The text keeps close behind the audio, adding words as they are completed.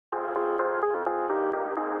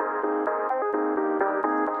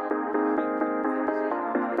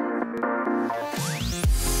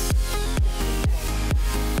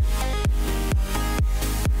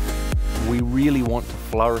really want to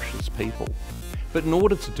flourish as people. But in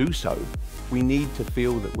order to do so, we need to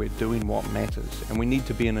feel that we're doing what matters, and we need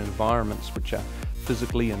to be in environments which are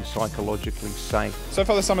physically and psychologically safe. So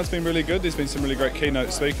far the summit's been really good. There's been some really great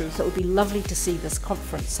keynote speakers. So it would be lovely to see this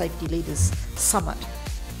conference, Safety Leaders Summit,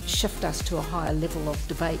 shift us to a higher level of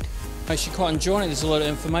debate. I'm actually quite enjoying it. There's a lot of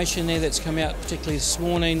information there that's come out, particularly this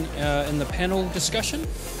morning in the panel discussion,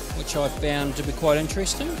 which I found to be quite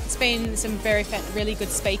interesting. It's been some really good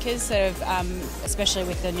speakers, sort of, especially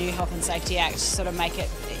with the new Health and Safety Act, sort of make it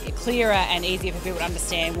clearer and easier for people to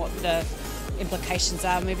understand what the implications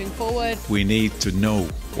are moving forward. We need to know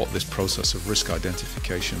what this process of risk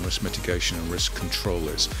identification, risk mitigation and risk control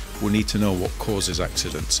is. We need to know what causes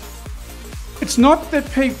accidents. It's not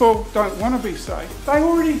that people don't want to be safe, they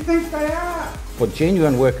already think they are. For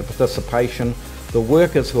genuine worker participation, the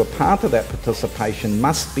workers who are part of that participation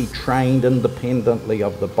must be trained independently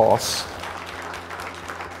of the boss.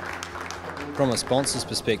 From a sponsor's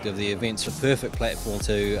perspective, the event's a perfect platform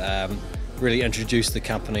to really introduce the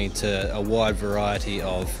company to a wide variety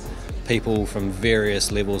of people from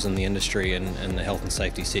various levels in the industry and in the health and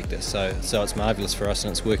safety sector. So it's marvellous for us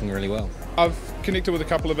and it's working really well. I've connected with a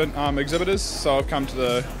couple of exhibitors, so I've come to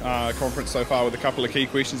the conference so far with a couple of key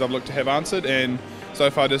questions I've looked to have answered, and so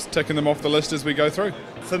far just ticking them off the list as we go through.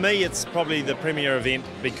 For me, it's probably the premier event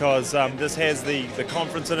because this has the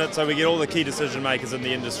conference in it, so we get all the key decision makers in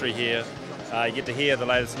the industry here. You get to hear the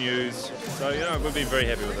latest news, so we've been very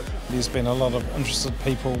happy with it. There's been a lot of interested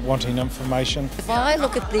people wanting information. If I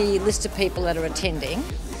look at the list of people that are attending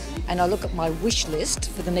and I look at my wish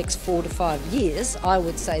list for the next 4 to 5 years, I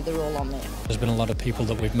would say they're all on there. There's been a lot of people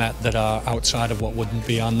that we've met that are outside of what wouldn't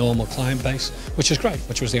be our normal client base, which is great,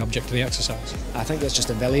 which was the object of the exercise. I think that's just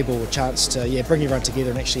a valuable chance to bring everyone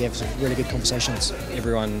together and actually have some really good conversations.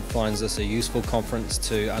 Everyone finds this a useful conference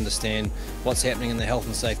to understand what's happening in the health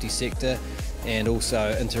and safety sector, and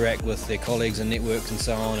also interact with their colleagues and networks and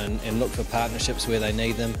so on, and look for partnerships where they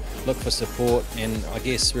need them, look for support, and I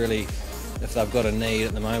guess really if they've got a need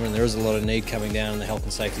at the moment, and there is a lot of need coming down in the health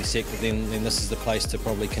and safety sector, then this is the place to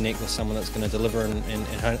probably connect with someone that's going to deliver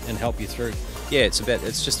and help you through. Yeah, it's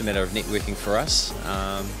just a matter of networking for us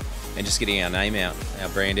and just getting our name out, our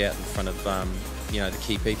brand out in front of the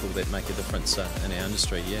key people that make a difference in our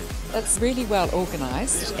industry. Yeah, it's really well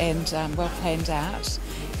organised and well planned out,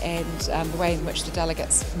 and the way in which the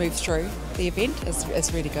delegates move through the event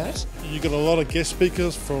is really good. You've got a lot of guest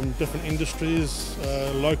speakers from different industries,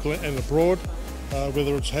 local and abroad,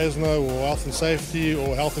 whether it's HASNO or health and safety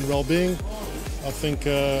or health and well-being. I think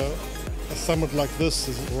a summit like this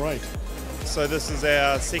is great. So this is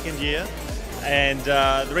our second year, and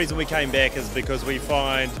the reason we came back is because we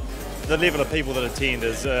find the level of people that attend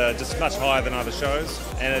is just much higher than other shows,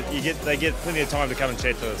 and they get plenty of time to come and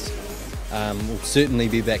chat to us. We'll certainly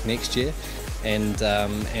be back next year, and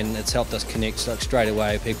it's helped us connect straight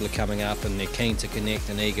away. People are coming up and they're keen to connect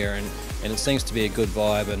and eager, and it seems to be a good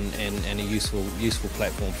vibe and a useful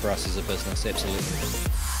platform for us as a business, absolutely.